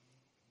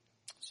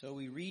So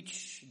we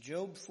reach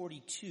Job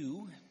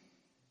 42,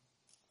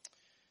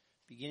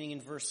 beginning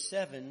in verse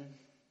 7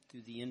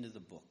 through the end of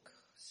the book,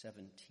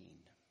 17.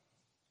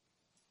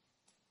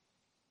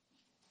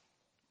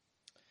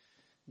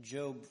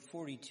 Job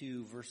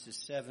 42, verses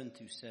 7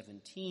 through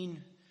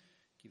 17.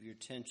 Give your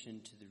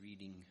attention to the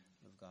reading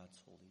of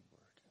God's holy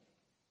word.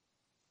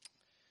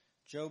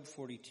 Job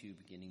 42,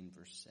 beginning in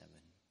verse 7.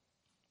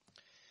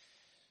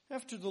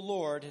 After the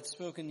Lord had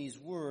spoken these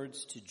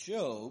words to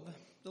Job,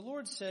 the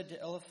Lord said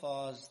to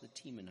Eliphaz the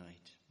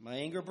Temanite, "My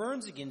anger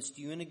burns against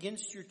you and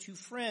against your two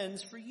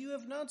friends, for you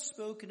have not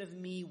spoken of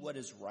me what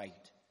is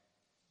right,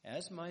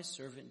 as my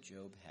servant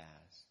Job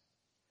has.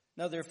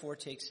 Now therefore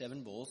take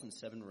 7 bulls and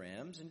 7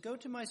 rams, and go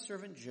to my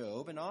servant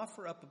Job, and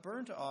offer up a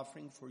burnt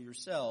offering for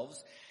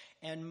yourselves,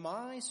 and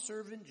my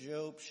servant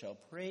Job shall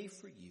pray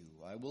for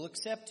you. I will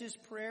accept his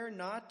prayer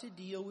not to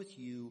deal with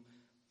you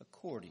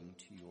according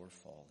to your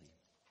folly.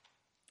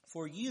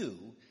 For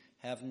you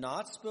have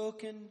not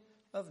spoken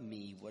of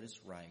me what is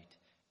right,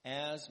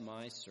 as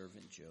my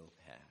servant Job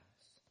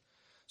has."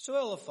 So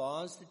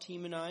Eliphaz the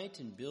Temanite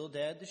and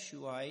Bildad the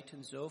Shuhite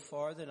and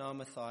Zophar the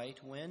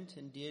Naamathite went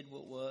and did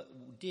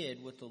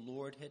what the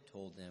Lord had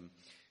told them,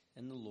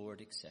 and the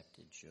Lord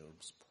accepted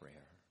Job's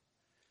prayer.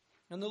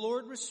 And the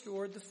Lord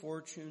restored the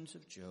fortunes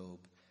of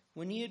Job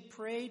when he had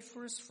prayed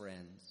for his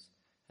friends,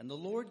 and the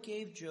Lord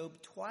gave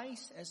Job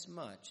twice as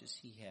much as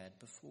he had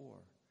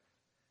before.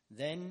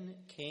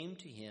 Then came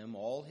to him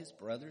all his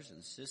brothers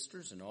and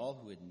sisters and all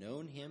who had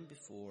known him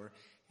before,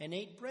 and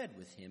ate bread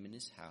with him in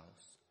his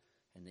house.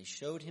 And they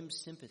showed him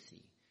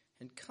sympathy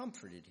and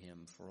comforted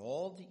him for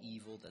all the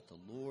evil that the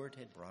Lord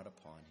had brought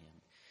upon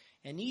him.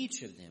 And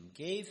each of them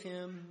gave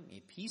him a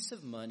piece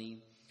of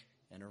money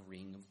and a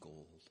ring of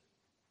gold.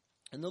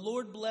 And the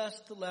Lord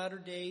blessed the latter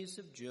days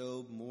of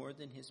Job more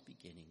than his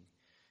beginning.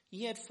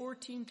 He had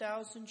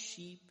 14,000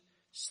 sheep,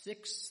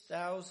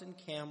 6,000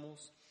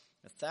 camels,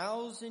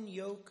 1,000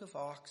 yoke of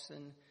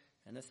oxen,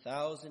 and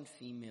 1,000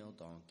 female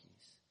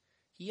donkeys.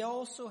 He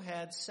also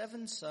had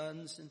 7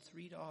 sons and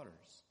 3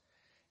 daughters.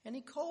 And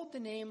he called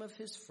the name of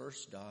his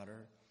first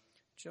daughter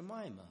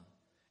Jemimah,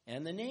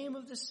 and the name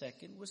of the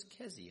second was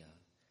Keziah,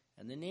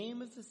 and the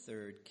name of the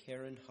third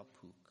Karen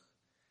Hapuk.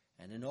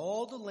 And in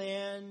all the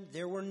land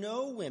there were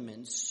no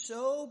women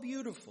so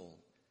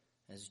beautiful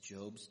as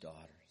Job's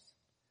daughters,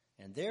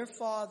 and their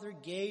father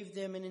gave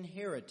them an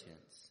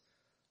inheritance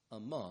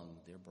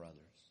among their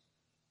brothers.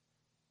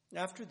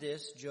 After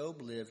this,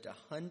 Job lived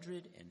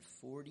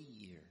 140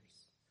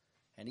 years,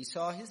 and he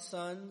saw his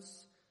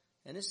sons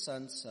and his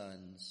sons'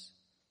 sons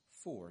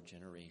 4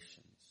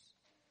 generations.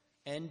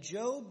 And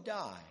Job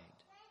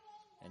died,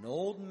 an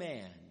old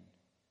man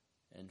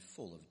and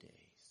full of days.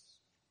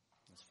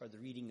 As for the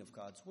reading of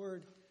God's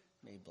word,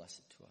 may He bless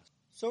it to us.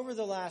 So over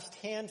the last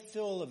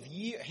handful of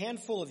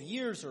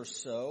years or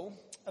so,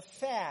 a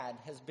fad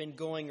has been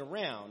going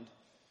around.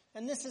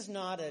 And this is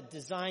not a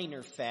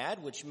designer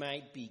fad, which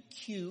might be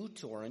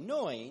cute or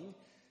annoying,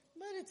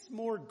 but it's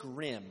more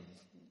grim.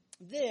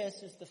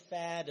 This is the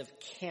fad of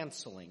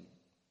canceling.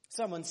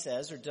 Someone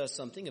says or does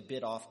something a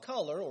bit off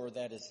color or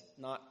that is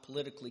not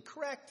politically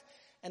correct,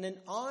 and an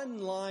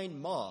online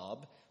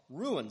mob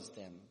ruins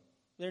them.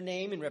 Their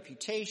name and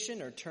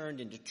reputation are turned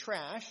into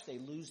trash. They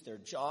lose their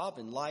job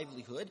and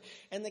livelihood,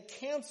 and the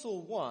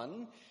cancel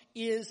one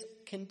is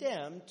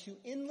condemned to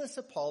endless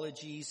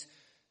apologies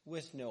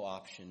with no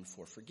option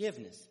for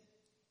forgiveness.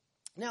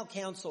 Now,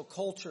 cancel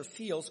culture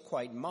feels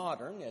quite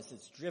modern as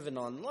it's driven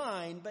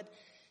online, but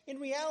in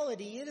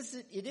reality,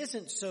 it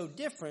isn't so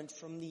different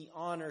from the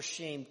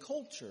honor-shame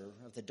culture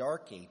of the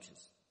Dark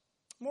Ages.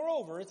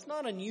 Moreover, it's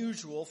not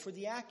unusual for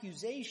the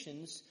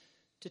accusations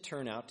to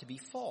turn out to be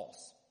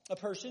false. A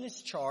person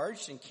is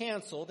charged and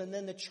canceled, and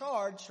then the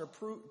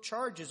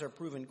charges are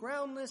proven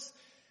groundless,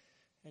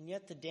 and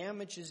yet the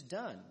damage is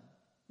done.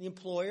 The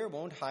employer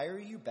won't hire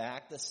you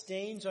back. The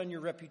stains on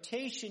your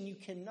reputation you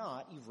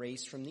cannot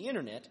erase from the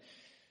internet.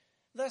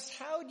 Thus,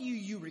 how do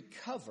you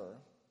recover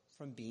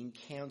from being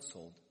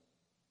canceled?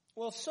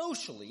 Well,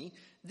 socially,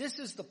 this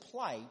is the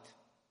plight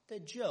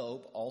that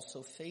Job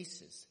also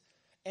faces.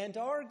 And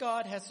our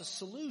God has a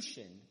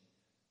solution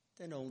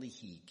that only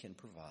He can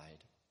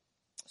provide.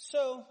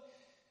 So,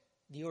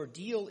 the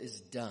ordeal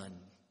is done.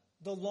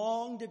 The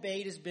long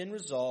debate has been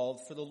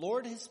resolved, for the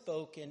Lord has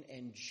spoken,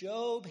 and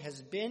Job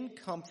has been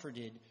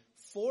comforted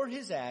for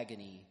his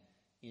agony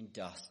in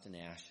dust and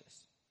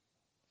ashes.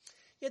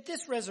 Yet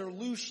this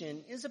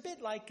resolution is a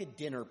bit like a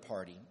dinner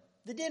party.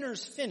 The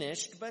dinner's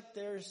finished, but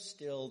there's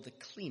still the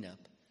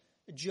cleanup.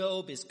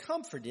 Job is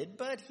comforted,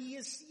 but he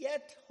is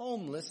yet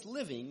homeless,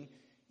 living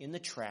in the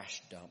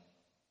trash dump.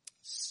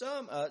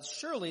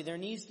 Surely there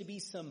needs to be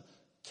some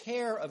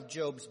care of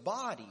Job's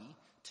body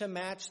to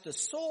match the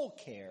soul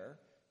care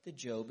that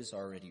Job has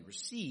already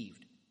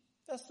received.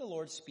 Thus the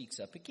Lord speaks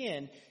up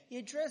again. He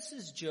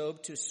addresses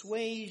Job to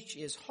assuage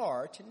his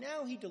heart, and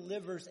now he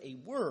delivers a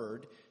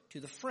word to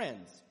the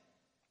friends.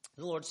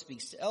 The Lord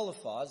speaks to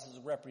Eliphaz as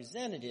a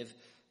representative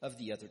of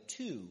the other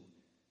 2.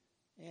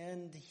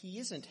 And he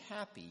isn't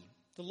happy.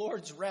 The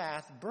Lord's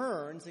wrath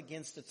burns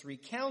against the 3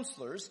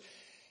 counselors,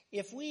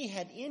 If we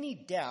had any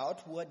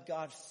doubt what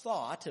God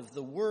thought of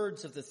the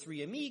words of the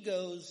three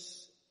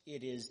amigos,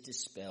 it is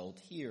dispelled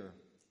here.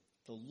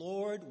 The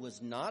Lord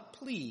was not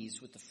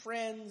pleased with the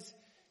friends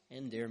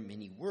and their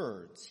many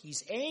words.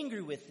 He's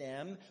angry with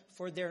them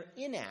for their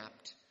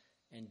inapt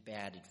and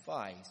bad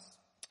advice.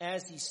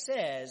 As he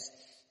says,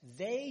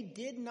 they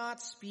did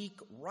not speak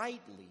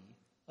rightly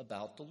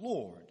about the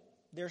Lord.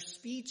 Their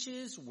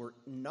speeches were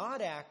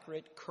not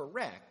accurate,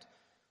 correct,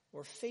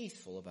 or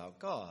faithful about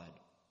God.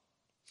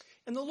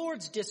 And the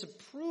Lord's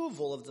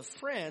disapproval of the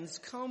friends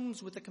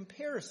comes with a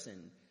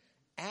comparison,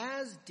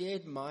 as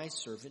did my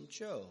servant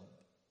Job.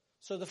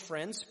 So the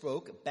friends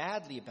spoke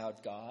badly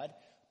about God,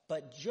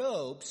 but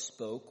Job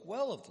spoke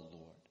well of the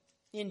Lord.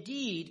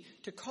 Indeed,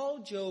 to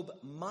call Job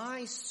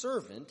my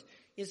servant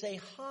is a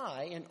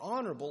high and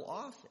honorable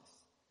office.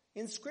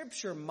 In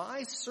Scripture,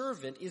 my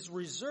servant is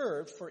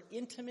reserved for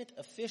intimate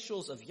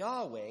officials of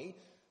Yahweh,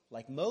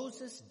 like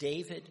Moses,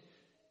 David,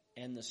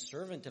 and the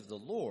servant of the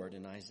Lord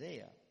in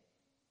Isaiah.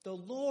 The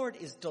Lord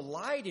is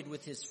delighted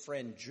with his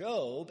friend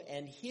Job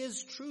and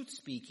his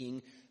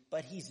truth-speaking,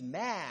 but he's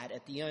mad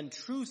at the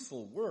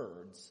untruthful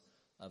words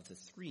of the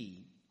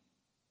three.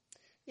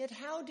 Yet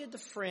how did the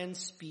friends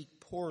speak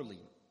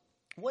poorly?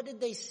 What did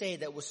they say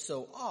that was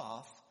so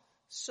off,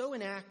 so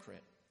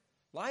inaccurate?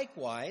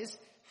 Likewise,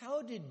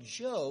 how did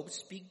Job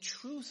speak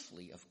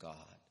truthfully of God?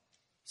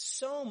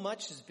 So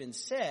much has been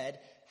said,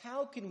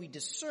 how can we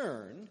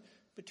discern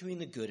between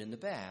the good and the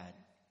bad?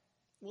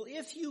 Well,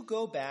 if you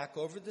go back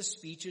over the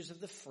speeches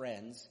of the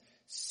friends,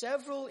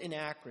 several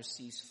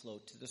inaccuracies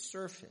float to the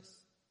surface.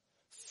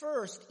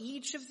 First,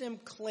 each of them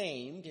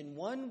claimed in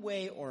one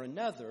way or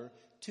another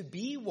to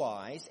be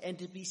wise and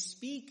to be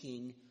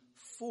speaking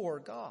for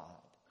God.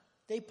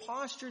 They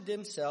postured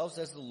themselves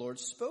as the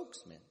Lord's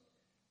spokesman.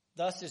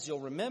 Thus, as you'll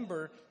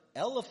remember,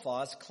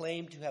 Eliphaz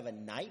claimed to have a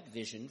night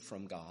vision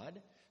from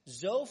God.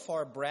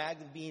 Zophar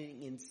bragged of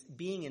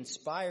being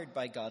inspired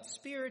by God's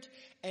Spirit,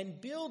 and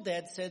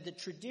Bildad said the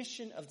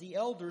tradition of the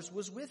elders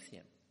was with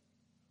him.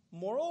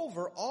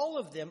 Moreover, all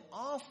of them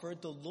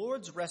offered the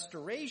Lord's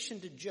restoration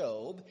to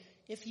Job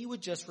if he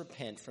would just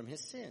repent from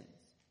his sins.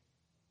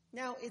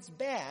 Now, it's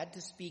bad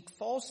to speak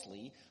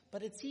falsely,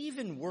 but it's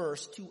even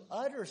worse to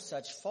utter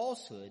such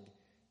falsehood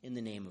in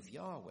the name of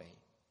Yahweh.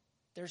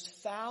 There's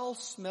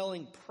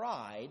foul-smelling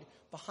pride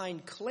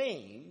behind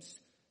claims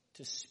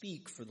to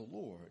speak for the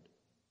Lord.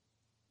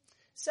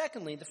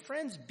 Secondly, the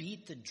friends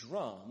beat the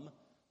drum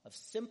of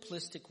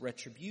simplistic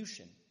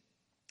retribution.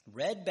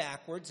 Read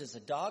backwards as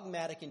a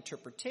dogmatic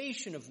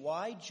interpretation of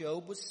why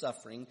Job was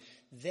suffering,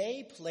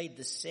 they played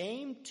the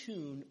same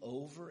tune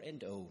over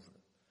and over.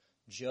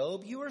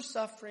 Job, you are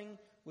suffering,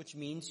 which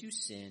means you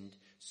sinned,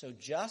 so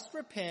just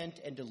repent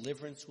and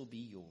deliverance will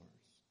be yours.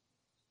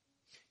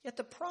 Yet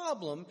the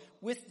problem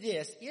with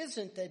this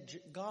isn't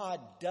that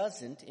God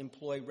doesn't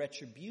employ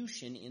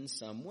retribution in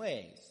some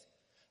ways,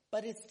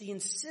 but it's the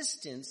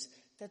insistence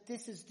that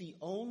this is the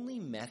only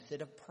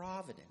method of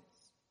providence.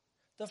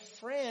 The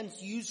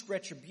friends used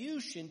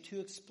retribution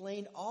to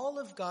explain all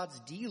of God's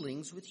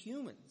dealings with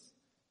humans.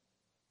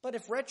 But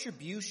if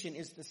retribution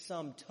is the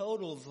sum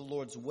total of the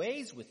Lord's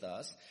ways with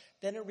us,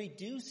 then it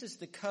reduces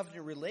the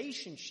covenant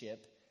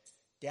relationship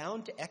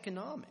down to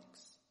economics,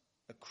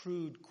 a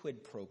crude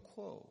quid pro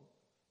quo.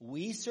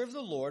 We serve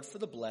the Lord for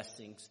the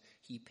blessings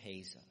he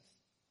pays us.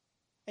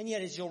 And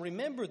yet, as you'll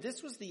remember,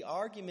 this was the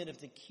argument of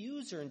the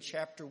accuser in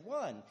chapter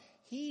 1.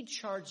 He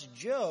charged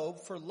Job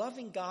for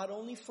loving God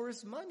only for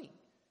his money.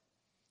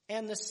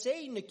 And the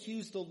Satan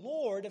accused the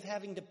Lord of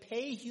having to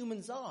pay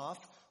humans off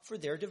for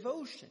their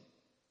devotion.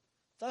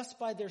 Thus,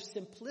 by their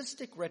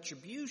simplistic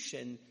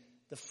retribution,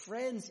 the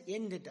friends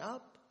ended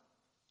up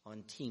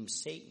on Team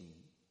Satan.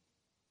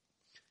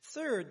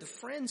 Third, the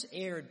friends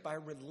erred by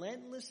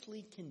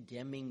relentlessly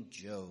condemning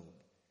Job.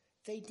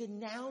 They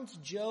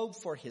denounced Job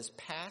for his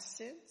past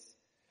sins.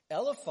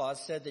 Eliphaz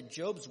said that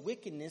Job's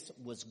wickedness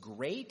was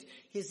great.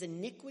 His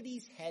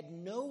iniquities had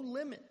no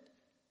limit.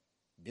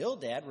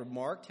 Bildad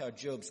remarked how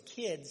Job's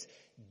kids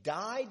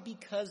died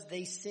because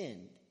they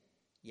sinned.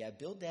 Yeah,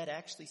 Bildad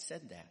actually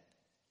said that.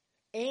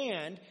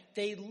 And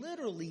they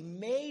literally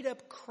made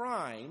up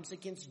crimes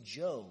against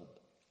Job.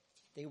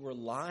 They were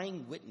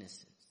lying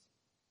witnesses.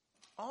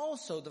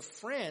 Also, the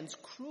friends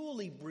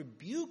cruelly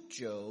rebuked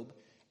Job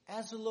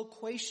as a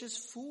loquacious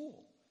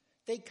fool.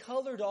 They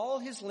colored all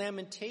his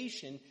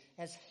lamentation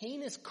as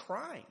heinous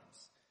crimes.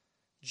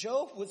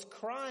 Job was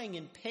crying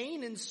in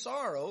pain and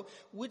sorrow,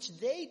 which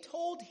they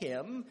told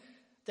him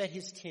that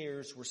his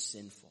tears were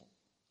sinful.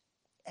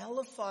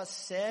 Eliphaz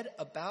said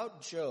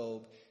about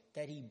Job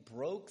that he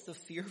broke the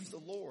fear of the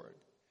Lord.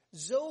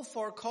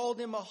 Zophar called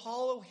him a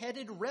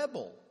hollow-headed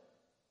rebel.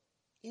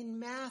 In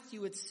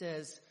Matthew it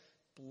says,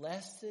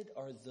 "Blessed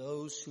are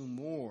those who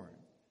mourn."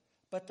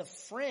 But the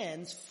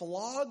friends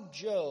flogged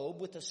Job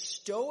with a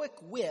stoic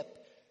whip.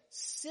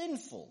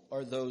 Sinful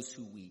are those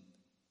who weep.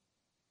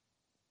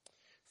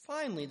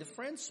 Finally, the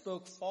friends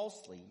spoke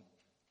falsely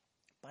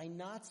by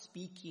not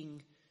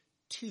speaking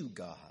to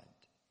God.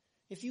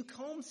 If you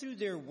comb through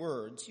their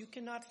words, you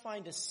cannot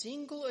find a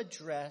single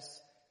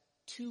address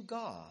to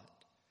God.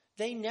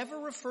 They never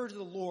refer to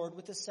the Lord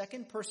with the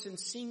second person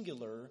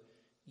singular,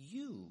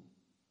 you.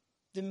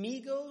 The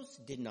Migos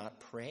did not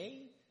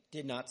pray,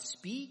 did not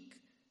speak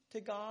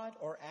to God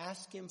or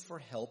ask him for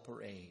help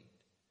or aid.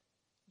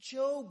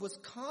 Job was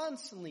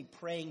constantly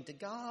praying to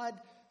God,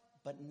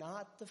 but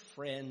not the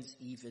friends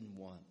even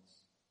once.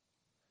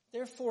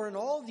 Therefore, in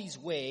all these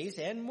ways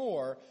and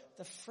more,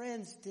 the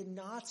friends did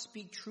not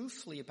speak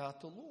truthfully about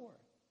the Lord.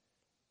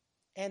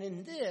 And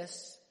in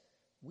this,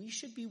 we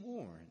should be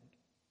warned.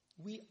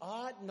 We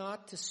ought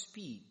not to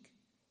speak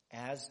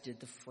as did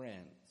the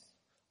friends.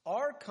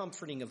 Our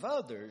comforting of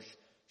others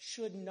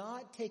should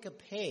not take a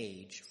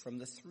page from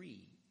the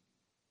three.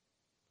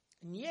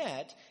 And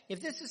yet,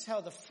 if this is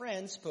how the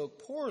friends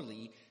spoke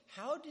poorly,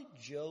 how did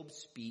Job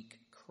speak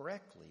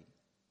correctly?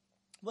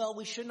 Well,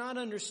 we should not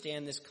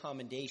understand this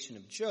commendation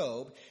of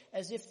Job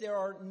as if there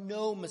are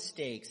no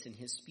mistakes in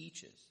his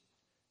speeches.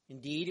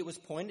 Indeed, it was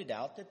pointed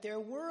out that there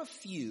were a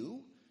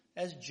few,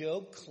 as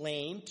Job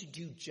claimed to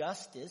do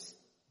justice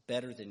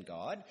better than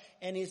God,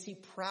 and as he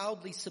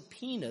proudly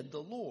subpoenaed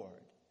the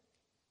Lord.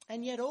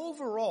 And yet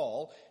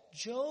overall,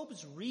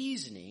 Job's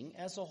reasoning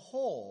as a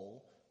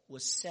whole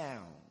was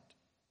sound.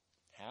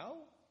 How?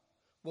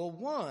 Well,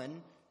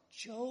 one,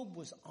 Job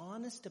was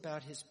honest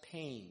about his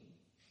pain.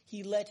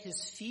 He let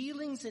his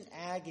feelings and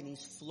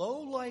agonies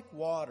flow like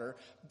water,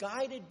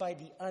 guided by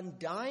the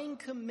undying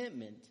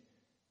commitment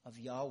of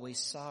Yahweh's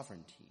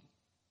sovereignty.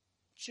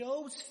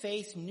 Job's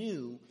faith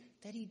knew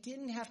that he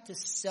didn't have to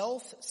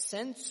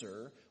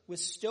self-censor with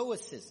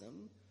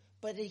stoicism,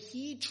 but that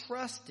he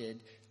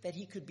trusted that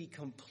he could be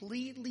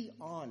completely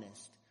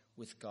honest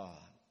with God.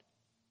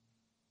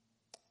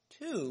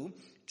 2,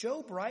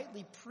 Job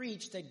rightly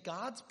preached that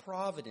God's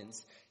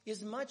providence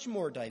is much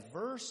more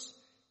diverse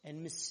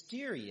and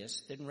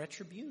mysterious than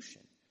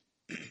retribution.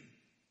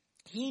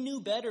 He knew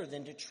better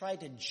than to try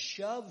to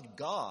shove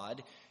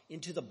God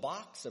into the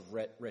box of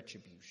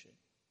retribution.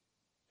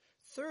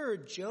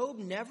 3rd, Job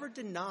never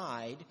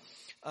denied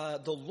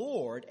the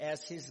Lord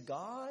as his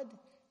God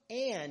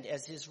and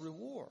as his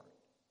reward.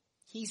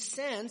 He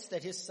sensed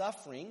that his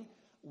suffering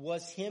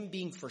was him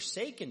being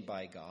forsaken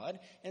by God,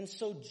 and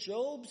so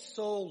Job's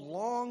soul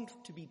longed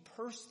to be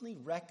personally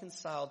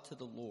reconciled to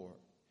the Lord.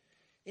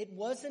 It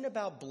wasn't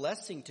about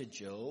blessing to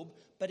Job,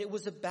 but it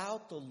was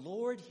about the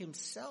Lord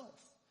himself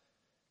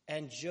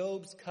and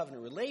Job's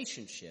covenant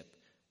relationship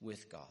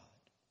with God.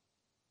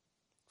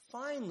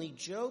 Finally,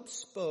 Job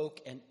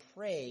spoke and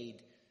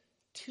prayed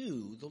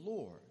to the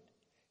Lord.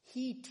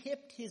 He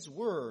tipped his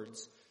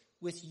words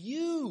with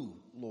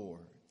 "You,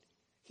 Lord."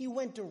 He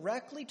went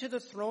directly to the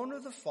throne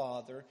of the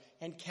Father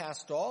and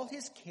cast all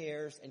his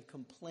cares and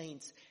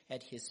complaints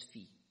at his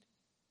feet.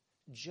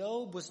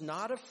 Job was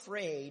not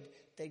afraid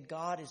that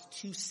God is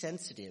too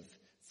sensitive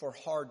for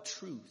hard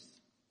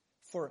truth,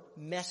 for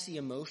messy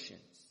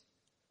emotions.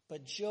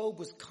 But Job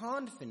was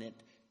confident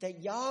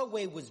that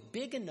Yahweh was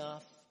big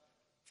enough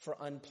for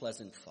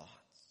unpleasant thoughts.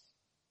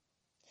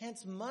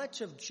 Hence,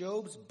 much of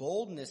Job's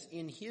boldness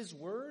in his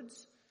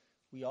words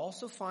we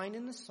also find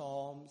in the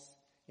Psalms,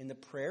 in the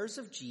prayers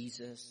of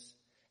Jesus,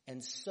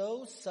 and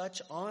so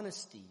such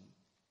honesty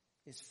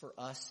is for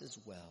us as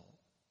well.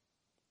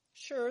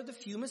 Sure, the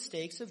few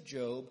mistakes of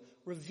Job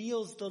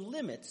reveals the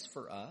limits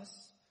for us,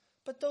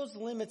 but those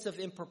limits of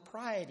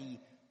impropriety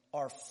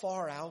are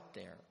far out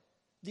there.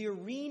 The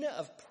arena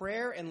of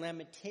prayer and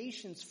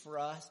lamentation for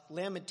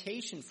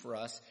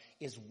us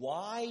is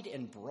wide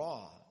and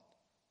broad.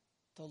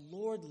 The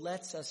Lord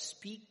lets us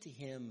speak to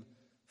him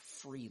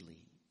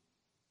freely.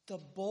 The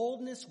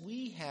boldness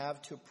we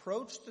have to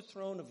approach the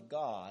throne of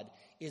God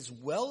is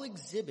well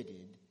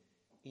exhibited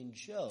in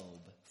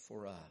Job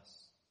for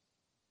us.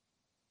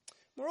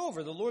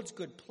 Moreover, the Lord's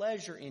good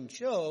pleasure in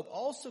Job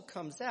also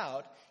comes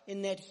out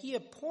in that he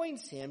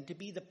appoints him to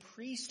be the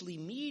priestly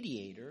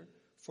mediator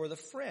for the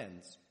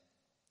friends.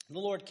 The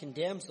Lord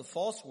condemns the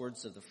false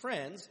words of the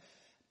friends,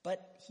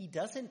 but he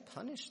doesn't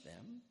punish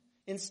them.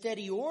 Instead,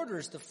 he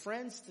orders the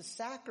friends to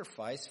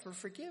sacrifice for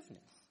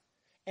forgiveness.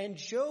 And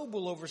Job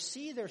will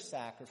oversee their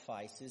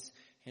sacrifices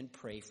and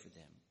pray for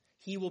them.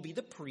 He will be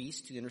the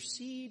priest to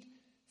intercede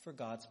for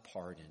God's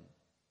pardon.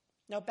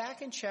 Now,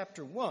 back in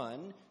chapter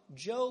 1,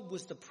 Job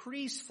was the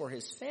priest for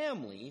his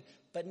family,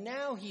 but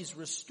now he's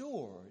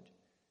restored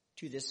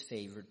to this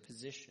favored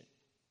position.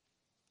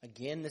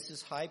 Again, this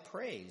is high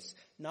praise.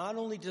 Not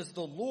only does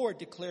the Lord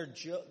declare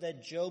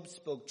that Job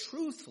spoke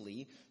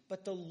truthfully,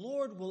 but the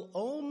Lord will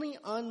only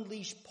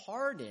unleash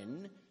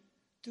pardon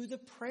through the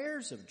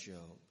prayers of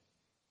Job.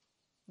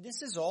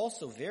 This is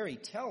also very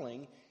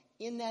telling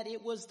in that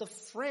it was the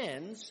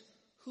friends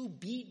who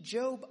beat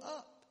Job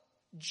up.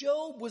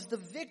 Job was the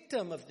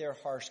victim of their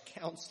harsh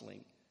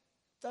counseling.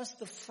 Thus,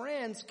 the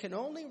friends can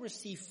only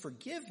receive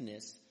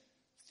forgiveness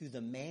through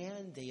the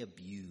man they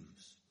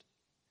abused.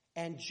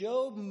 And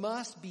Job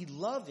must be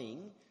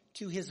loving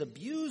to his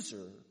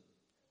abusers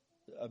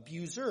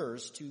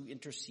to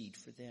intercede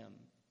for them.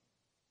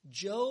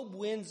 Job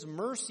wins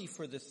mercy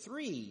for the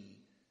three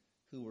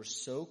who were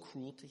so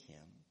cruel to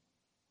him.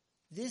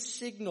 This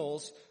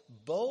signals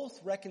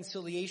both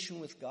reconciliation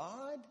with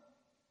God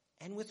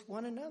and with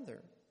one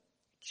another.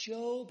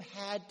 Job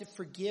had to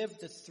forgive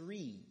the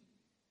three,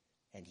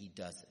 and he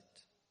does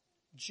it.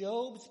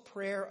 Job's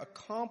prayer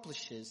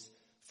accomplishes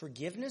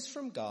forgiveness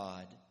from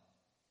God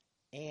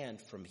and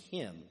from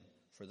him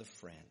for the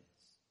friends.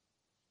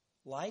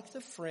 Like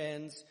the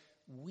friends,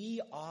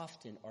 we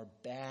often are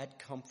bad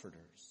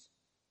comforters,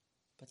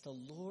 but the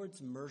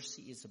Lord's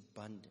mercy is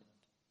abundant.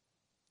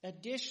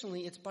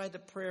 Additionally, it's by the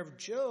prayer of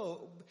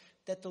Job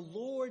that the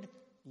Lord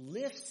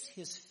lifts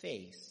his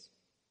face.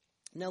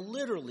 Now,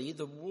 literally,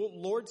 the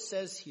Lord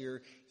says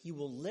here, he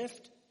will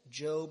lift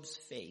Job's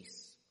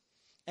face.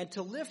 And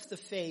to lift the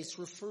face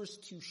refers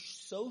to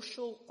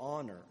social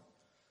honor.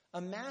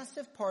 A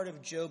massive part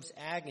of Job's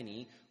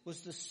agony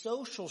was the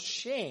social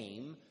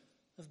shame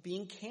of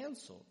being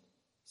canceled.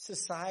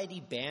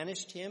 Society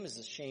banished him as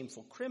a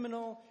shameful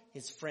criminal.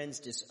 His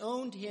friends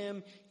disowned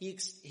him.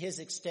 His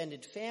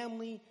extended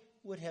family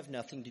would have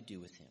nothing to do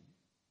with him.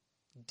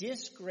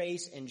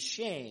 Disgrace and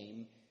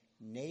shame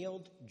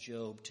nailed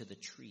Job to the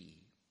tree.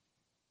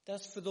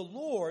 Thus, for the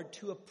Lord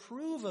to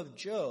approve of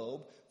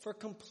Job for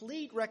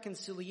complete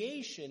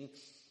reconciliation,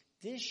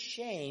 this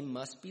shame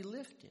must be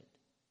lifted.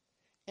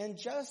 And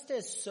just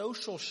as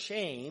social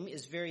shame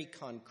is very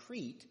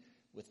concrete,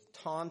 with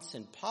taunts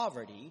and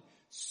poverty,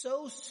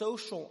 so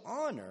social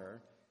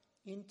honor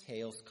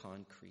entails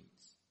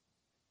concretes.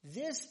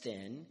 This,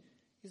 then,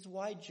 is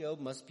why Job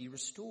must be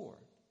restored.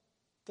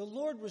 The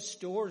Lord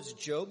restores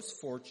Job's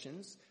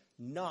fortunes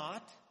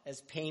not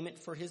as payment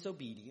for his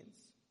obedience.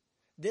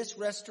 This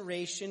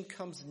restoration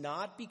comes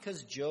not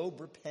because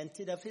Job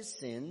repented of his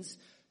sins,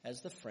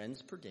 as the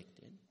friends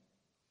predicted,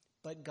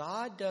 but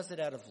God does it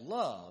out of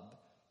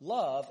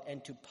love,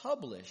 and to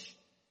publish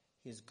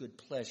his good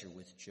pleasure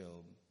with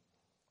Job.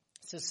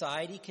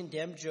 Society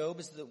condemned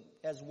Job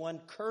as one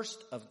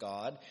cursed of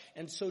God,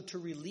 and so to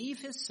relieve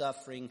his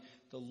suffering,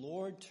 the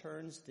Lord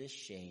turns this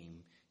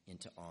shame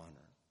into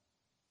honor.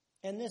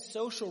 And this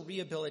social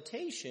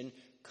rehabilitation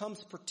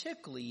comes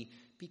particularly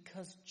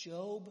because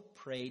Job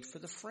prayed for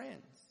the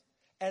friends.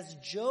 As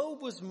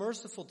Job was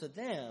merciful to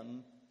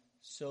them,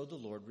 so the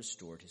Lord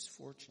restored his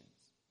fortunes.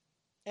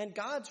 And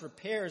God's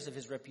repairs of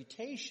his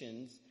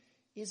reputations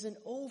is an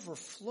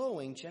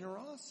overflowing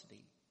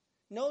generosity.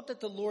 Note that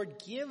the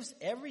Lord gives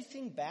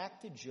everything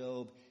back to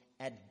Job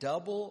at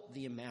double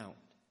the amount.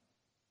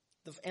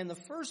 And the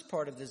first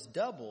part of this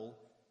double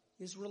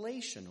is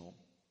relational.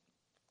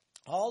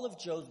 All of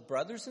Job's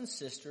brothers and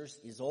sisters,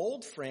 his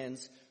old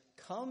friends,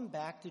 come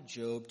back to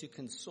Job to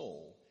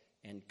console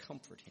and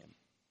comfort him.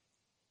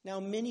 Now,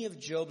 many of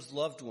Job's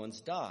loved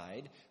ones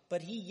died,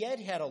 but he yet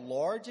had a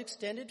large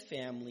extended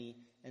family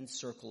and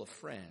circle of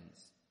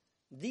friends.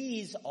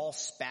 These all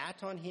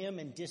spat on him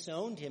and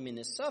disowned him in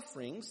his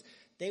sufferings.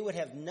 They would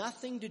have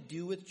nothing to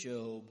do with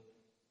Job,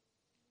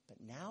 but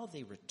now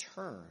they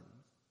return.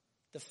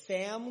 The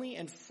family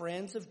and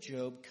friends of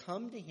Job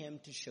come to him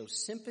to show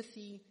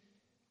sympathy,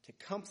 to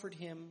comfort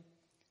him,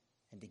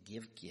 and to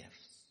give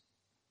gifts.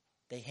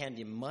 They hand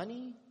him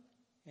money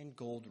and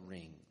gold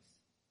rings.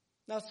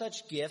 Now,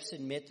 such gifts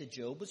admit that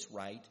Job was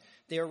right.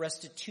 They are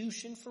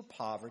restitution for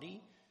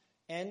poverty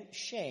and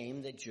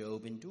shame that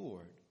Job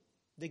endured.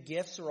 The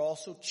gifts are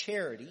also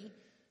charity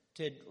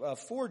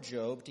for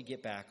Job to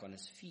get back on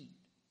his feet.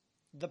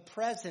 The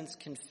presents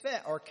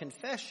are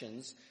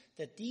confessions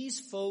that these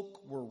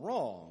folk were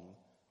wrong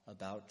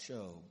about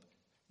Job.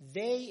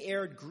 They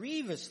erred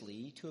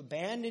grievously to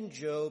abandon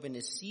Job in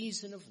a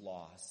season of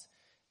loss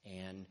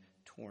and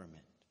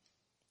torment.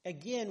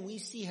 Again, we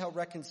see how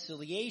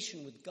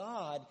reconciliation with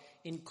God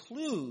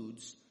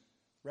includes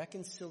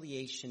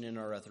reconciliation in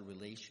our other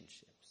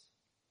relationships.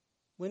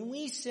 When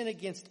we sin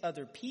against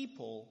other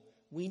people,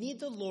 we need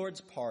the Lord's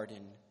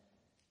pardon,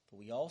 but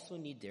we also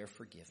need their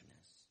forgiveness.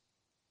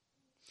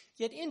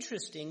 Yet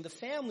interesting, the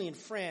family and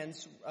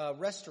friends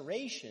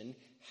restoration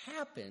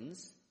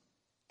happens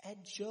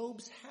at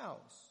Job's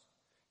house.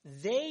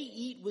 They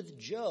eat with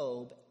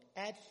Job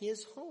at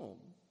his home.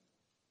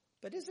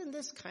 But isn't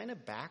this kind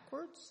of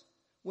backwards?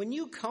 When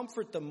you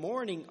comfort the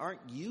mourning,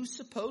 aren't you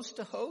supposed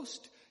to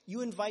host?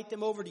 You invite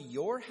them over to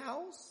your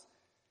house?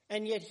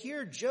 And yet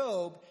here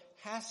Job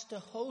has to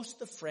host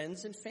the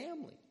friends and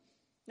family.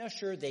 Now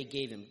sure, they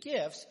gave him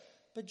gifts,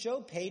 but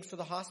Job paid for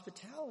the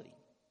hospitality.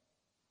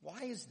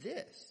 Why is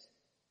this?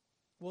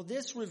 Well,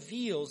 this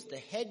reveals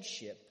the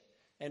headship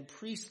and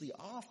priestly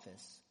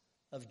office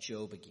of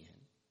Job again.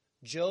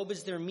 Job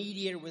is their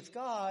mediator with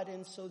God,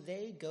 and so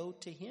they go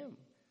to him.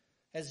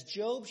 As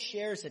Job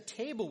shares a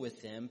table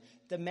with them,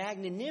 the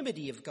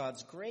magnanimity of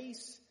God's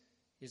grace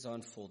is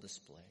on full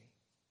display.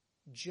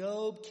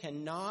 Job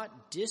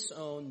cannot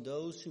disown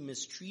those who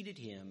mistreated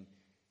him.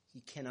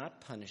 He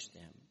cannot punish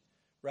them.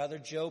 Rather,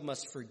 Job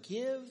must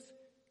forgive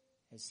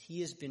as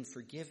he has been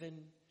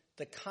forgiven.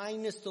 The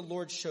kindness the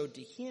Lord showed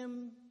to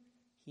him,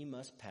 he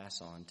must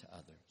pass on to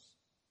others.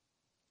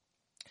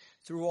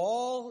 Through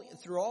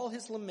all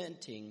his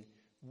lamenting,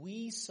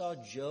 we saw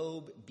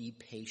Job be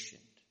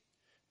patient.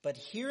 But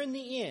here in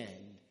the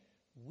end,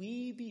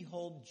 we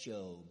behold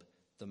Job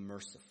the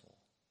merciful.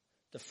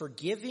 The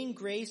forgiving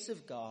grace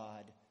of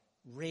God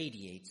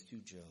radiates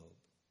through Job.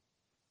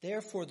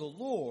 Therefore the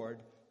Lord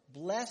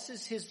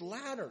blesses his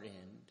latter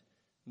end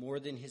more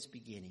than his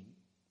beginning.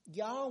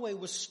 Yahweh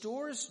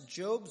restores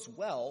Job's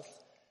wealth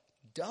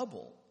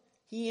double.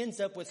 He ends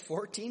up with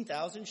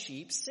 14,000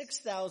 sheep,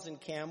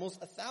 6,000 camels,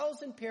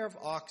 1,000 pair of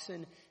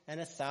oxen, and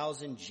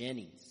 1,000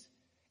 jennies.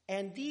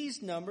 And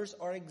these numbers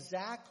are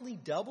exactly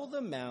double the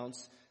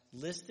amounts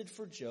listed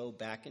for Job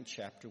back in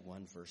chapter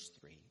 1, verse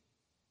 3.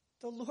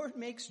 The Lord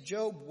makes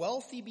Job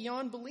wealthy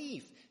beyond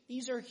belief.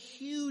 These are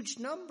huge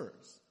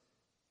numbers.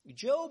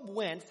 Job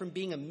went from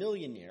being a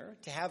millionaire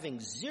to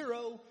having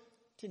zero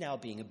to now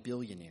being a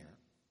billionaire.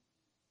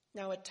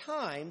 Now, at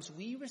times,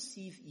 we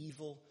receive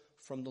evil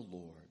from the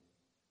Lord.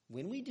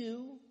 When we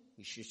do,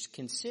 we should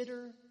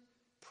consider,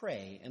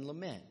 pray, and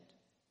lament.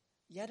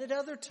 Yet at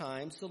other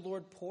times, the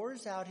Lord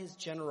pours out his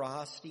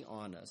generosity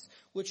on us,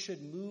 which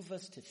should move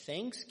us to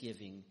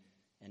thanksgiving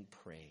and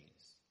praise.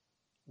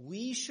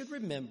 We should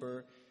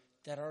remember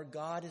that our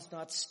God is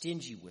not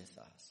stingy with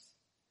us,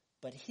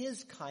 but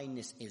his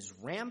kindness is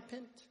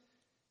rampant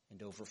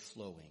and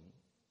overflowing.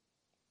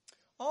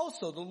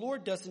 Also, the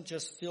Lord doesn't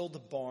just fill the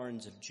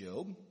barns of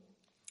Job,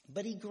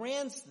 but he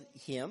grants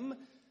him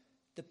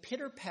the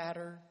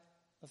pitter-patter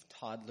of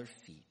toddler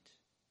feet.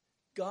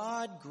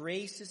 God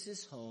graces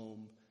his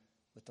home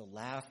with the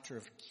laughter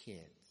of kids.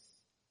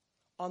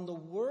 On the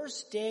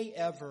worst day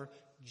ever,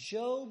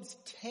 Job's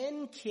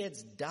 10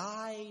 kids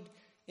died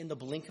in the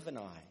blink of an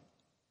eye.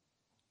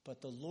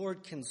 But the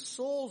Lord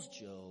consoles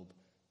Job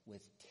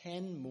with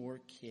 10 more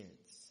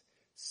kids,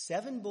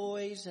 7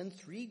 boys and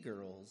 3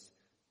 girls,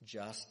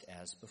 just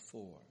as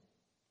before.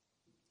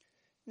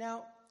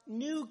 Now,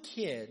 new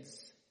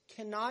kids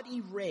cannot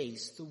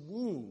erase the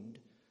wound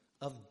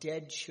of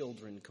dead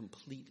children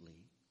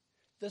completely.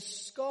 The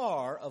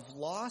scar of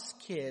lost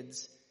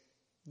kids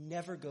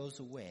never goes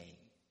away.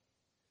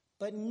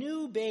 But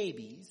new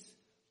babies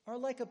are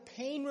like a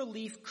pain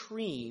relief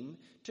cream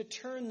to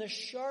turn the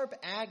sharp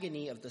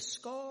agony of the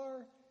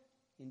scar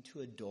into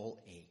a dull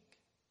ache.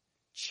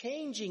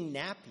 Changing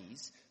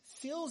nappies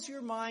fills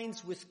your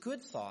minds with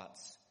good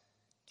thoughts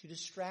to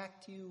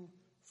distract you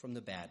from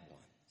the bad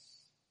ones.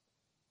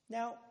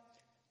 Now,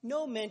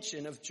 no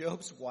mention of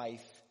Job's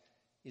wife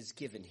is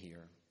given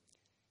here.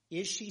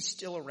 Is she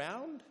still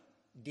around?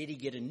 Did he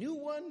get a new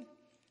one?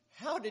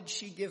 How did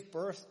she give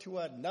birth to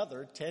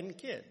another 10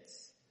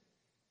 kids?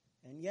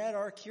 And yet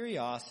our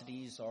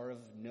curiosities are of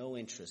no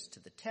interest to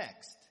the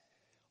text.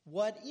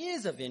 What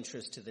is of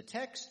interest to the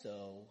text,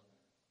 though,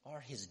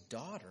 are his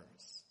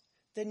daughters.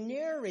 The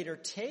narrator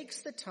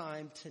takes the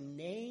time to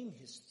name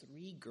his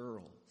 3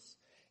 girls.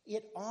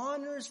 It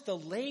honors the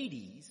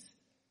ladies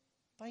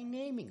by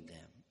naming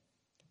them.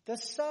 The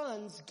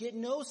sons get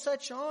no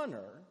such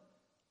honor,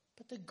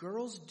 but the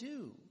girls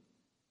do.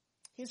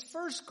 His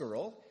first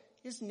girl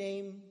is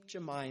named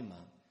Jemima,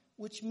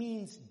 which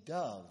means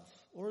dove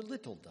or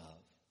little dove.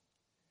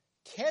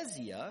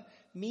 Kezia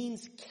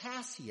means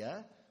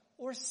cassia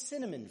or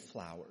cinnamon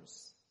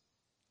flowers.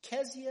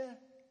 Kezia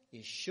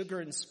is sugar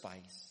and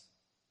spice.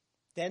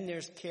 Then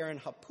there's Karen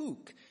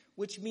Hapuk,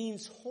 which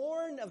means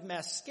horn of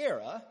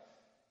mascara.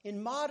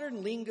 In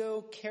modern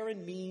lingo,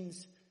 Karen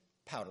means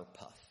powder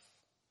puff.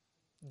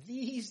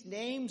 These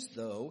names,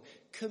 though,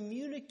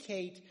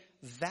 communicate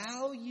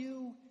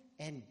value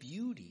and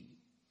beauty.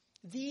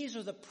 These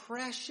are the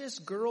precious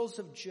girls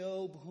of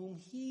Job whom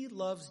he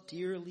loves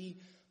dearly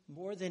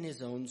more than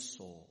his own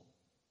soul.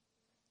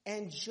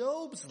 And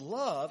Job's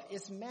love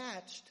is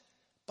matched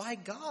by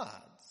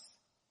God's,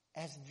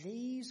 as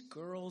these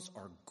girls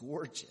are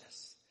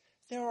gorgeous.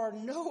 There are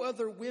no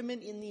other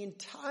women in the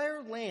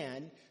entire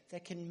land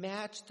that can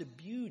match the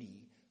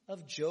beauty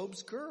of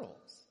Job's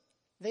girls.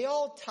 They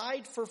all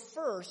tied for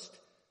first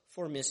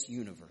for Miss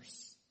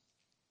Universe.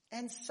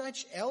 And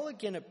such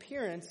elegant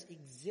appearance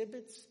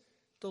exhibits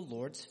the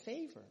Lord's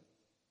favor.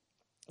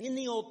 In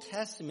the Old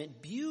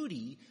Testament,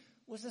 beauty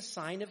was a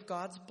sign of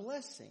God's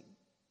blessing.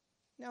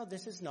 Now,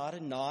 this is not a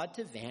nod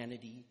to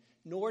vanity,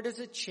 nor does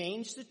it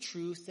change the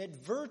truth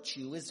that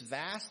virtue is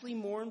vastly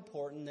more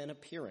important than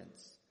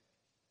appearance.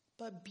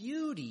 But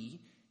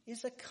beauty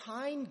is a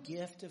kind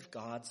gift of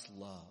God's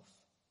love.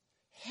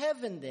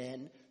 Heaven,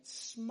 then,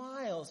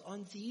 smiles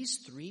on these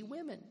 3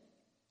 women.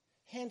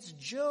 Hence,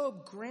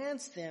 Job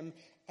grants them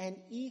an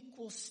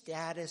equal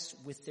status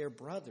with their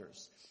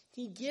brothers.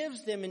 He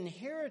gives them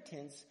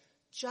inheritance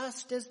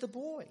just as the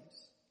boys.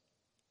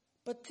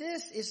 But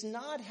this is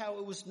not how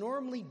it was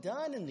normally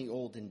done in the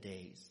olden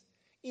days.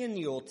 In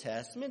the Old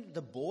Testament,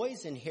 the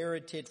boys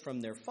inherited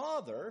from their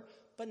father,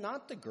 but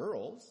not the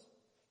girls.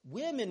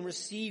 Women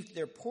received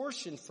their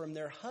portion from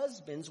their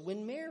husbands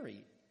when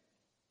married.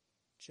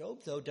 Job,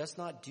 though, does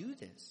not do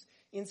this.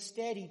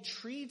 Instead, he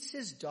treats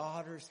his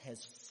daughters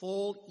as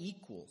full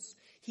equals.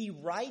 He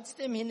writes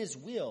them in his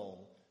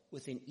will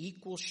with an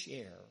equal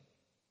share.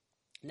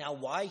 Now,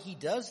 why he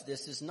does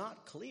this is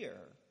not clear,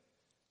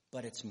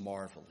 but it's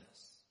marvelous.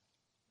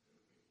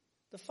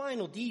 The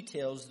final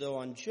details, though,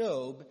 on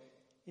Job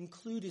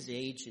include his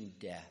age and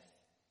death.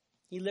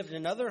 He lived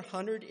another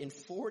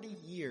 140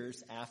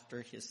 years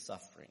after his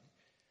suffering.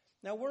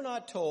 Now, we're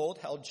not told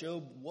how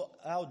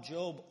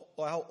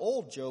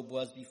old Job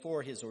was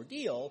before his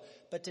ordeal,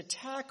 but to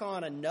tack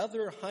on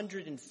another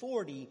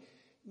 140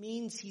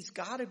 means he's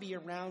got to be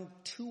around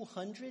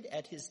 200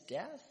 at his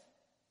death.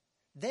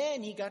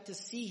 Then he got to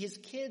see his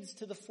kids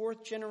to the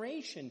fourth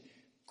generation,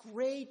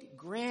 great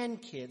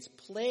grandkids,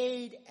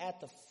 played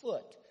at the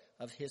foot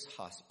of his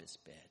hospice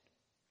bed.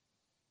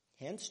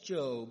 Hence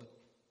Job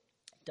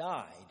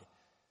died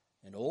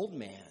an old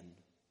man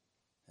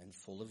and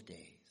full of days.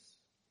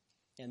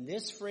 And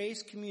this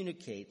phrase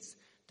communicates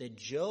that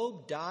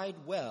Job died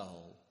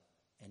well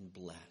and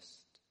blessed.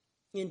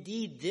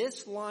 Indeed,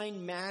 this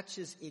line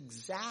matches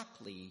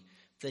exactly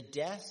the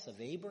deaths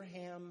of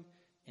Abraham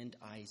and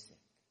Isaac.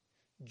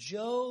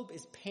 Job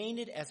is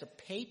painted as a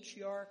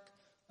patriarch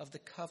of the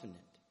covenant.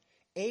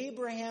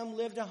 Abraham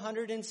lived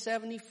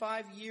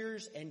 175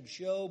 years and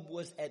Job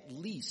was at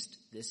least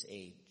this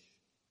age.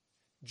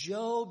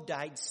 Job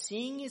died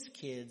seeing his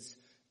kids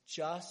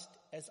just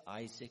as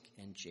Isaac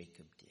and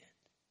Jacob did.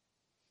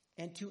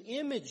 And to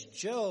image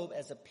Job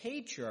as a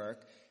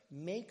patriarch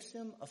makes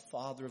him a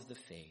father of the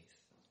faith.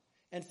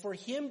 And for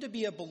him to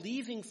be a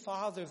believing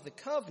father of the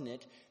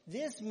covenant,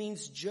 this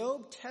means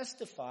Job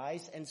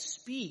testifies and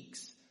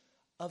speaks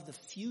of the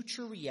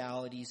future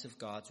realities of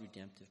God's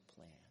redemptive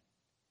plan.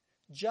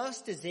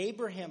 Just as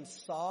Abraham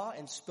saw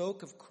and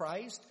spoke of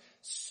Christ,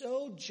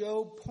 so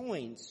Job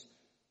points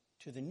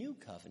to the new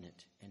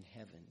covenant in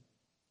heaven.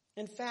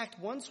 In fact,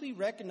 once we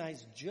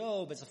recognize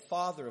Job as a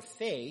father of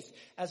faith,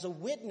 as a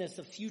witness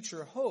of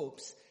future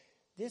hopes,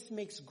 this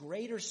makes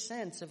greater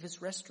sense of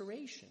his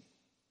restoration.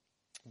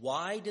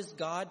 Why does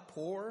God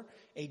pour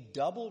a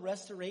double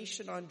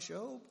restoration on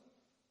Job?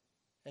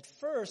 At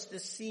first,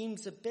 this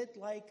seems a bit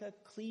like a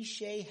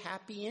cliche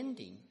happy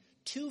ending.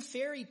 Too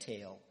fairy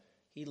tale.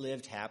 He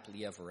lived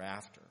happily ever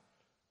after.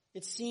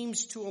 It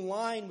seems to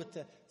align with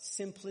the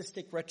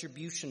simplistic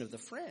retribution of the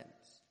friends.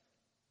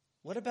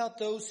 What about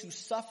those who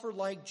suffer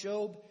like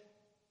Job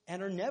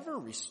and are never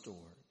restored?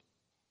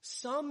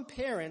 Some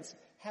parents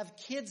have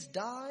kids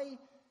die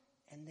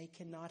and they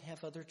cannot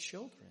have other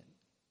children.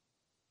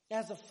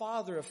 As a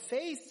father of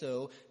faith,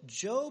 though,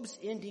 Job's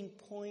ending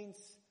points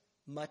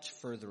much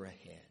further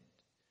ahead.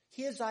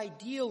 His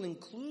ideal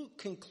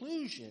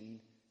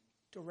conclusion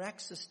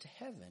directs us to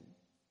heaven.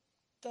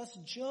 Thus,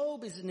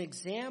 Job is an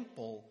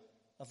example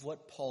of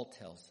what Paul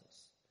tells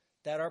us,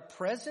 that our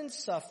present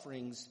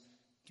sufferings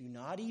do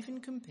not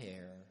even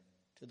compare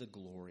to the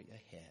glory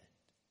ahead.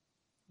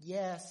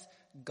 Yes,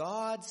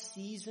 God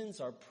seasons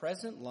our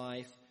present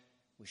life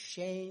with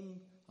shame,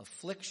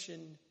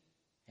 affliction,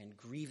 and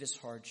grievous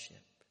hardship.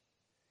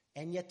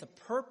 And yet the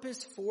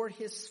purpose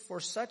for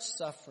such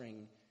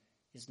suffering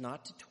is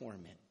not to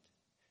torment.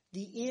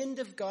 The end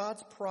of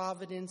God's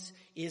providence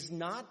is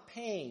not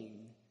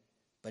pain,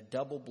 but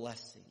double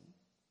blessing.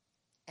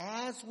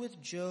 As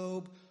with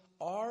Job,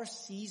 our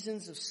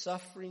seasons of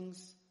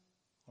sufferings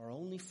are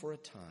only for a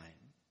time.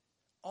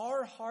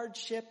 Our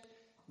hardship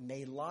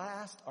may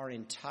last our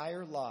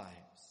entire lives,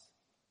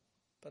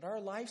 but our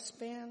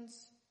lifespans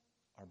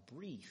are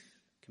brief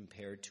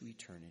compared to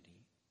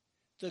eternity.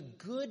 The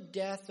good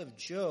death of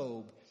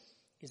Job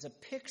is a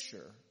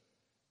picture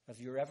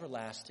of your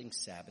everlasting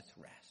Sabbath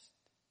rest.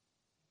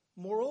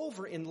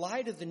 Moreover, in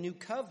light of the new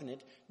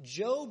covenant,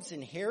 Job's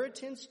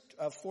inheritance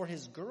for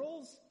his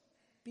girls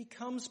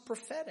becomes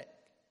prophetic.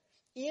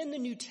 In the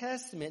New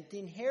Testament, the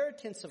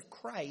inheritance of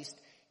Christ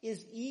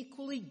is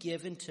equally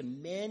given to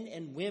men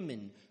and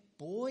women,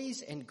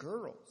 boys and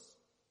girls.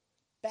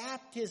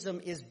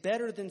 Baptism is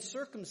better than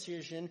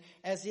circumcision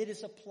as it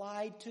is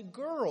applied to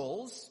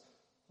girls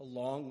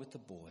along with the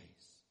boys.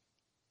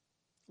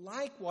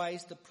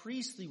 Likewise, the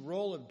priestly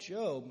role of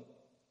Job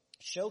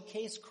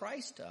showcased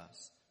Christ to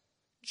us.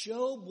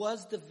 Job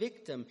was the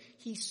victim.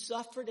 He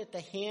suffered at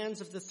the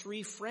hands of the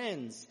three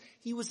friends.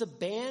 He was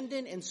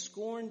abandoned and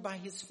scorned by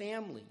his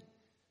family.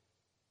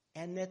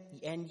 And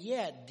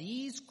yet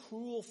these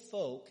cruel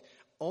folk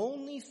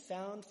only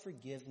found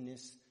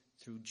forgiveness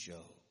through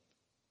Job.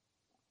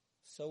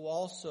 So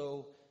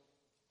also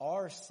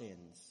our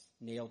sins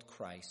nailed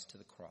Christ to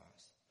the cross.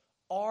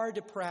 Our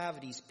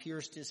depravities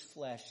pierced his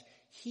flesh.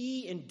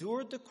 He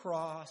endured the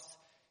cross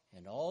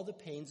and all the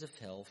pains of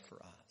hell for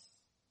us.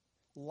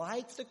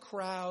 Like the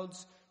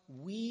crowds,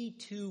 we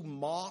too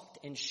mocked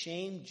and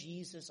shamed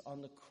Jesus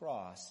on the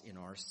cross in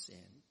our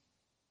sin.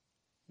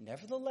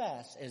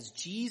 Nevertheless, as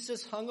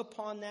Jesus hung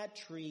upon that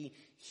tree,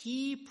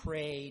 he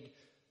prayed,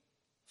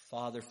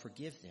 "Father,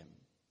 forgive them,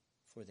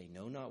 for they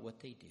know not what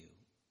they do."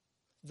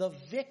 The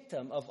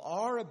victim of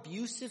our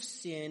abusive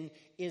sin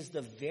is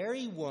the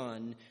very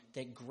one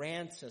that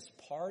grants us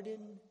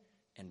pardon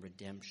and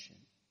redemption.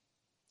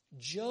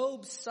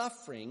 Job's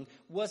suffering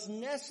was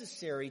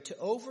necessary to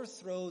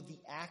overthrow the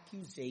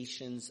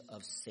accusations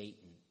of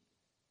Satan.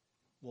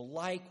 Well,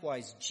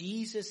 likewise,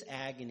 Jesus'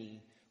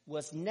 agony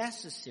was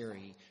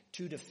necessary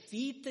to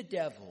defeat the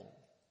devil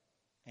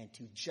and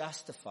to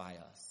justify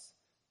us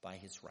by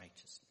his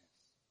righteousness.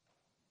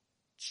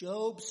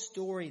 Job's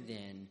story,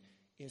 then,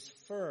 is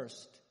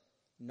first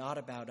not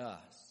about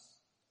us,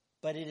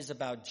 but it is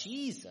about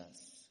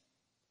Jesus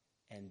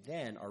and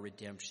then our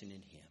redemption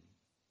in him.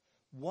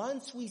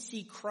 Once we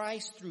see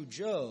Christ through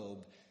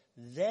Job,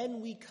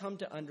 then we come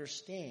to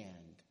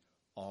understand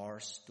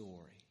our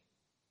story.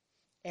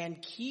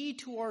 And key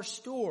to our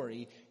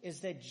story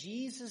is that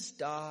Jesus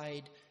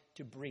died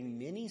to bring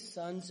many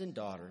sons and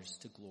daughters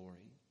to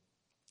glory.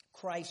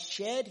 Christ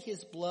shed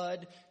his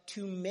blood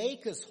to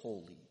make us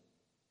holy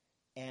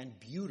and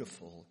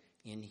beautiful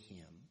in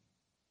him.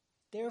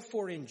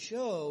 Therefore, in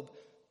Job,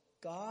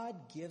 God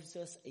gives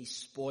us a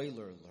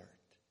spoiler alert.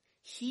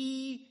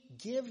 He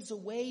gives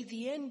away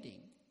the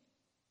ending.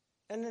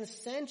 And an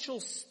essential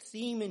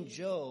theme in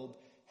Job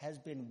has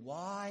been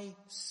why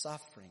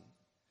suffering.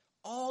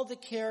 All the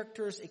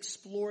characters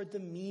explored the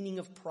meaning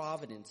of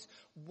providence.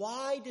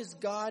 Why does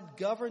God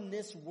govern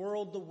this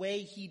world the way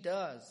he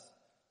does?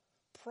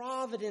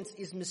 Providence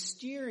is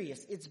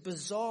mysterious, it's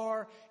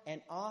bizarre,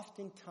 and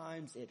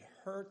oftentimes it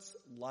hurts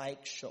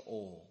like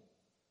Sheol.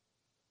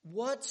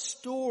 What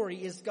story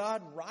is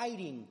God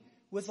writing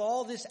with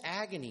all this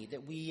agony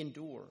that we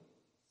endure?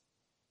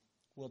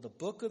 Well, the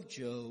book of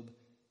Job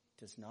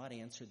does not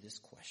answer this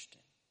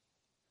question.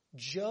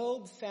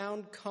 Job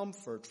found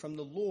comfort from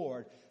the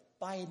Lord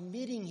by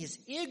admitting his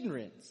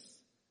ignorance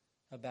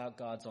about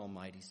God's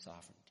almighty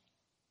sovereignty.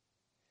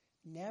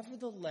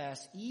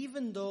 Nevertheless,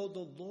 even though the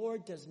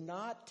Lord does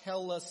not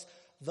tell us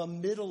the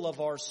middle of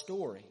our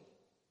story,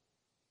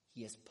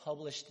 he has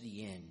published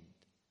the end.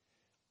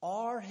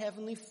 Our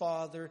Heavenly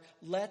Father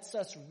lets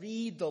us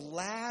read the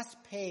last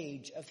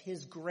page of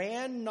his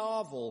grand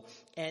novel,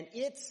 and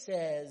it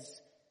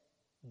says,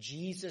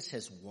 Jesus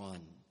has won.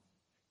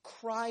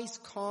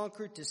 Christ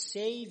conquered to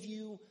save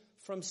you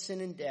from sin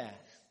and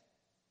death.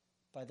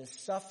 By the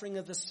suffering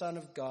of the Son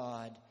of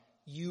God,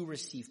 you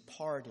receive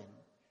pardon,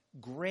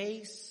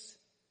 grace,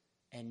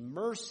 and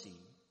mercy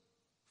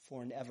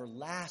for an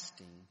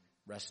everlasting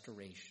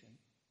restoration.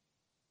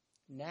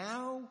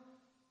 Now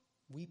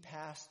we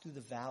pass through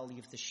the valley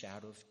of the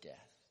shadow of death.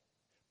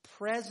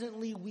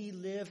 Presently we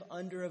live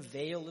under a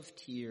veil of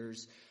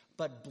tears,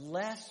 but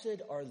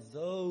blessed are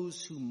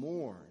those who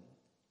mourn,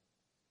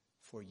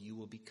 for you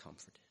will be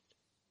comforted.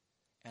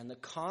 And the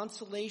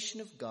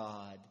consolation of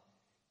God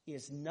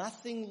is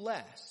nothing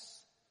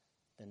less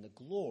than the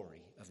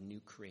glory of new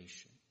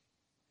creation.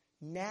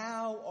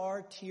 Now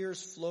our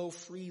tears flow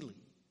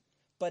freely,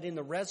 but in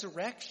the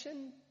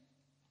resurrection,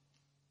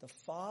 the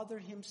Father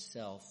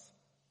himself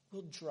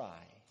will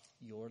dry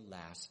your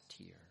last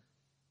tear.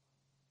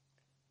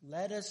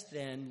 Let us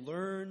then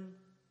learn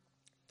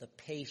the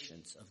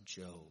patience of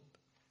Job,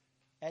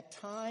 at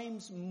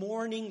times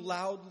mourning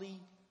loudly,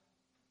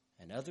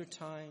 and other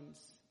times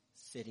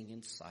sitting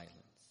in silence,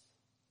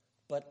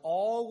 but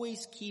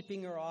always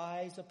keeping our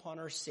eyes upon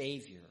our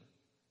Savior,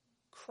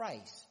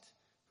 Christ,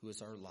 who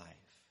is our life.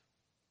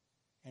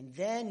 And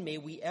then may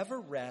we ever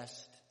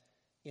rest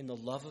in the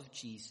love of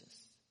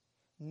Jesus,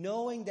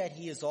 knowing that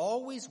he is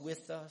always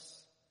with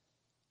us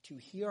to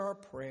hear our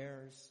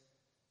prayers,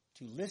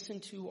 to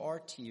listen to our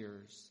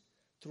tears,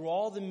 through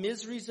all the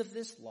miseries of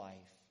this life,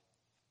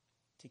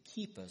 to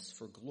keep us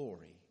for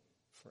glory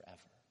forever.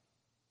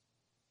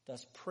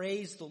 Thus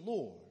praise the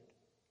Lord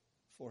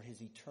for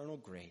his eternal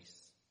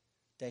grace,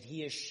 that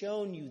he has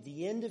shown you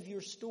the end of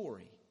your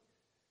story.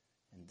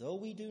 And though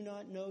we do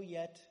not know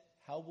yet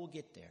how we'll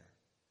get there,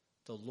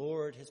 the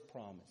Lord has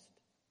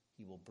promised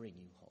he will bring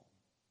you home.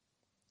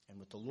 And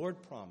what the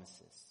Lord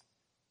promises,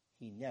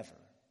 he never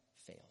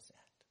fails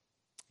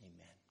at.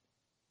 Amen.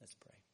 Let's pray.